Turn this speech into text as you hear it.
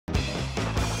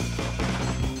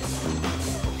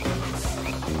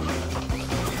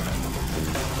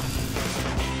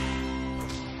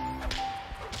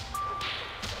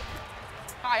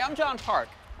Hi, I'm John Park.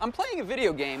 I'm playing a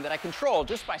video game that I control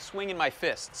just by swinging my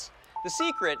fists. The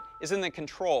secret is in the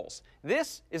controls.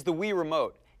 This is the Wii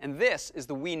Remote, and this is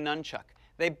the Wii Nunchuck.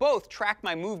 They both track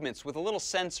my movements with a little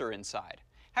sensor inside.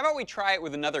 How about we try it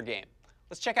with another game?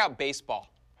 Let's check out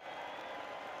baseball.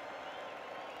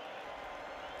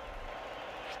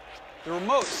 The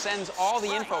remote sends all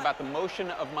the info about the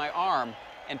motion of my arm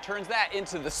and turns that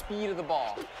into the speed of the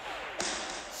ball.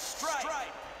 Strike.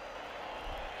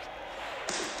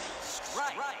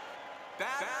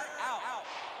 Batter out.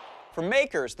 For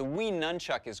makers, the Wii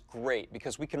Nunchuck is great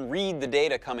because we can read the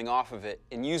data coming off of it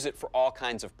and use it for all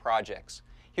kinds of projects.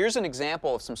 Here's an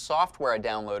example of some software I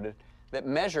downloaded that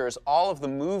measures all of the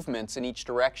movements in each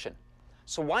direction.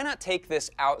 So why not take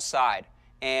this outside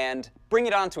and bring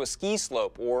it onto a ski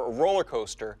slope or a roller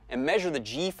coaster and measure the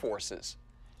G-forces?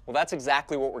 Well, that's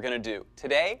exactly what we're going to do.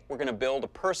 Today, we're going to build a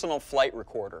personal flight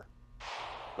recorder.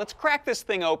 Let's crack this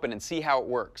thing open and see how it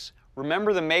works.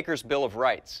 Remember the maker's Bill of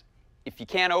Rights. If you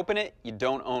can't open it, you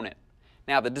don't own it.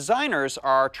 Now, the designers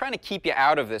are trying to keep you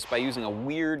out of this by using a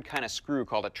weird kind of screw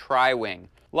called a tri-wing.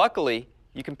 Luckily,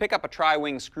 you can pick up a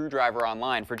tri-wing screwdriver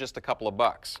online for just a couple of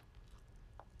bucks.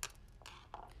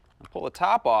 I'll pull the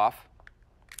top off,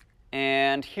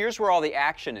 and here's where all the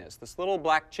action is. This little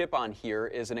black chip on here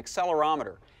is an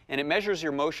accelerometer, and it measures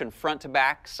your motion front to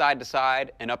back, side to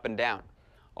side, and up and down.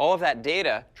 All of that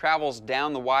data travels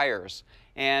down the wires,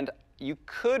 and you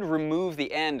could remove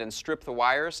the end and strip the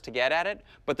wires to get at it,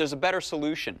 but there's a better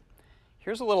solution.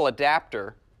 Here's a little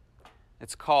adapter.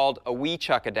 It's called a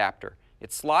Wii-chuck adapter.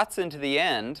 It slots into the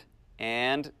end,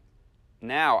 and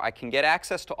now I can get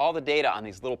access to all the data on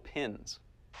these little pins.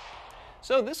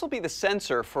 So this will be the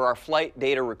sensor for our flight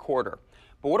data recorder.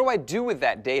 But what do I do with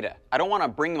that data? I don't want to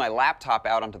bring my laptop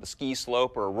out onto the ski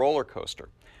slope or a roller coaster.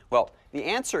 Well, the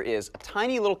answer is a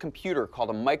tiny little computer called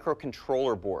a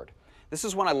microcontroller board. This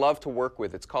is one I love to work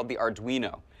with. It's called the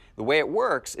Arduino. The way it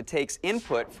works, it takes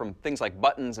input from things like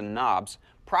buttons and knobs,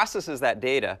 processes that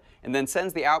data, and then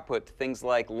sends the output to things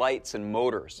like lights and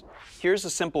motors. Here's a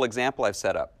simple example I've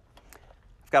set up.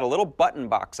 I've got a little button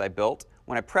box I built.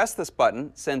 When I press this button,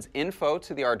 it sends info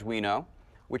to the Arduino,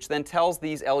 which then tells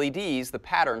these LEDs the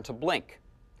pattern to blink.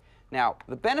 Now,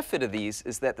 the benefit of these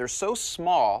is that they're so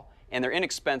small and they're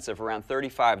inexpensive, around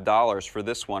 $35 for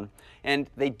this one, and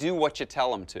they do what you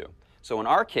tell them to. So in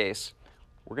our case,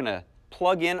 we're going to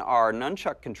plug in our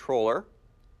nunchuck controller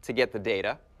to get the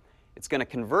data. It's going to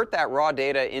convert that raw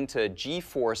data into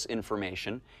G-force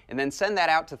information and then send that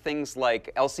out to things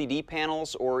like LCD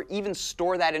panels or even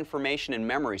store that information in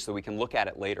memory so we can look at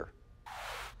it later.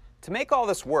 To make all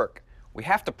this work, we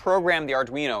have to program the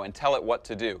Arduino and tell it what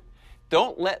to do.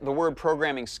 Don't let the word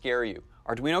programming scare you.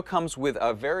 Arduino comes with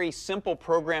a very simple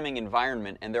programming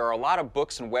environment, and there are a lot of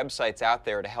books and websites out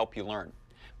there to help you learn.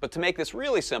 But to make this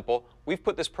really simple, we've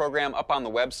put this program up on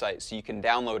the website so you can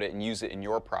download it and use it in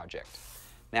your project.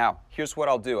 Now, here's what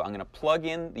I'll do. I'm going to plug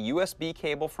in the USB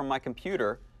cable from my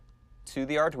computer to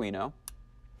the Arduino.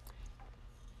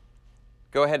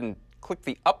 Go ahead and click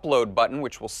the upload button,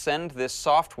 which will send this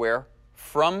software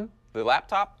from the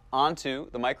laptop onto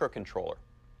the microcontroller.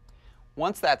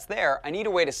 Once that's there, I need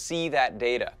a way to see that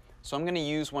data. So I'm going to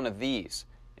use one of these.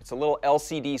 It's a little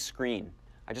LCD screen.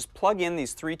 I just plug in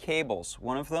these three cables.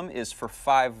 One of them is for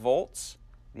 5 volts,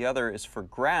 the other is for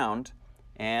ground,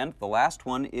 and the last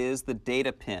one is the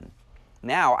data pin.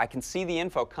 Now I can see the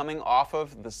info coming off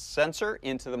of the sensor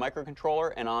into the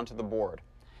microcontroller and onto the board.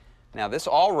 Now this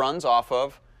all runs off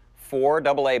of 4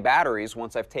 AA batteries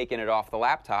once I've taken it off the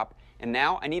laptop, and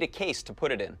now I need a case to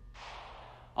put it in.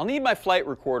 I'll need my flight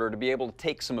recorder to be able to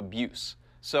take some abuse,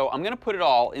 so I'm going to put it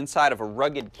all inside of a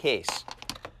rugged case.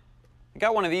 I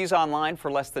got one of these online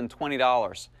for less than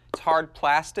 $20. It's hard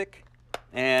plastic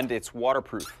and it's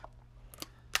waterproof.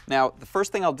 Now, the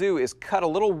first thing I'll do is cut a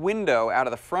little window out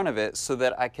of the front of it so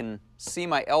that I can see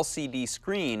my LCD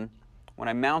screen when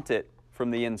I mount it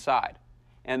from the inside.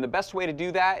 And the best way to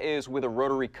do that is with a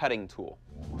rotary cutting tool.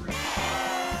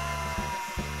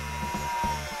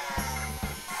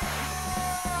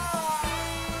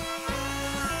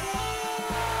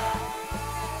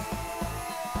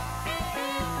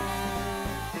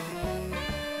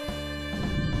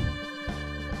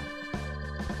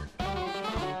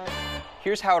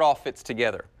 Here's how it all fits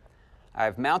together.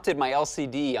 I've mounted my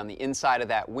LCD on the inside of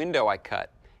that window I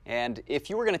cut. And if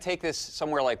you were going to take this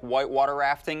somewhere like whitewater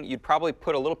rafting, you'd probably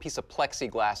put a little piece of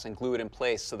plexiglass and glue it in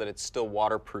place so that it's still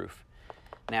waterproof.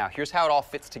 Now, here's how it all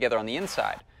fits together on the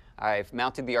inside. I've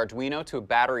mounted the Arduino to a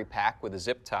battery pack with a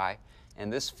zip tie,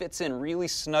 and this fits in really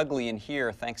snugly in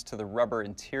here thanks to the rubber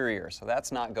interior, so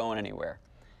that's not going anywhere.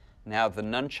 Now the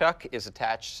nunchuck is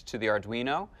attached to the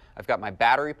Arduino. I've got my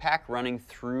battery pack running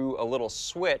through a little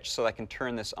switch so I can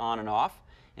turn this on and off.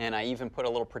 And I even put a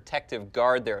little protective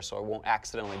guard there so I won't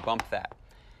accidentally bump that.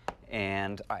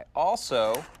 And I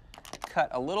also cut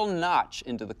a little notch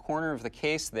into the corner of the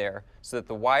case there so that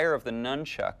the wire of the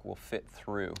nunchuck will fit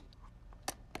through.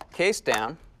 Case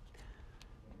down.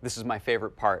 This is my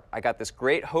favorite part. I got this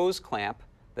great hose clamp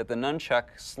that the nunchuck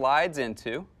slides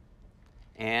into,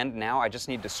 and now I just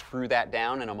need to screw that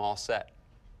down and I'm all set.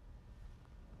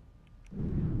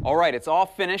 All right, it's all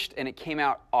finished and it came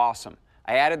out awesome.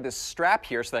 I added this strap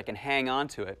here so that I can hang on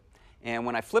to it, and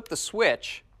when I flip the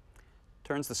switch, it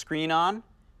turns the screen on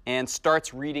and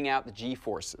starts reading out the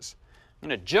G-forces. I'm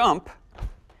going to jump,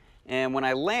 and when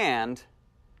I land,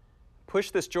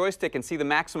 push this joystick and see the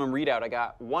maximum readout. I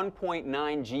got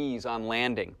 1.9 Gs on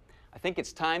landing. I think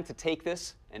it's time to take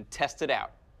this and test it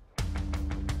out.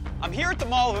 I'm here at the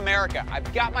Mall of America.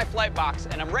 I've got my flight box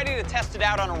and I'm ready to test it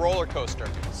out on a roller coaster.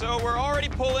 So we're already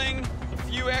pulling a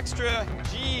few extra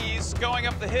Gs going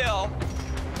up the hill.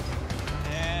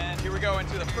 And here we go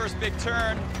into the first big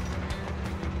turn.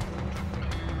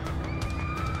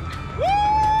 Woo!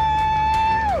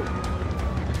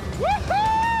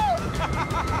 Woohoo!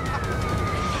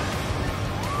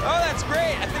 Oh, that's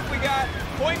great. I think we got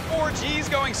 0.4 Gs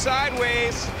going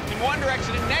sideways in one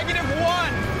direction and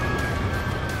 -1.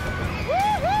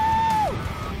 Woohoo!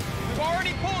 We've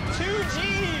already pulled 2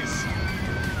 Gs.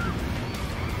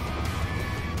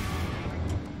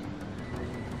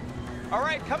 All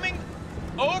right, coming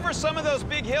over some of those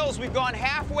big hills, we've gone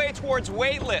halfway towards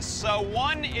weightless. So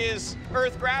 1 is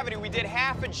Earth gravity. We did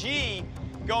half a G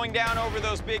going down over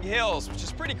those big hills, which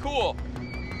is pretty cool.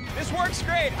 This works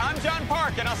great. I'm John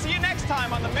Park, and I'll see you next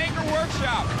time on the Maker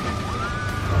Workshop.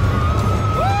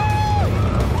 Woo!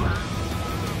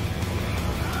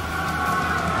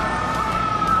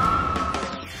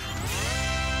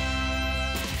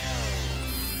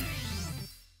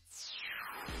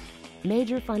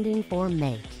 Major funding for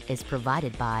MAKE is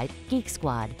provided by Geek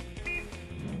Squad.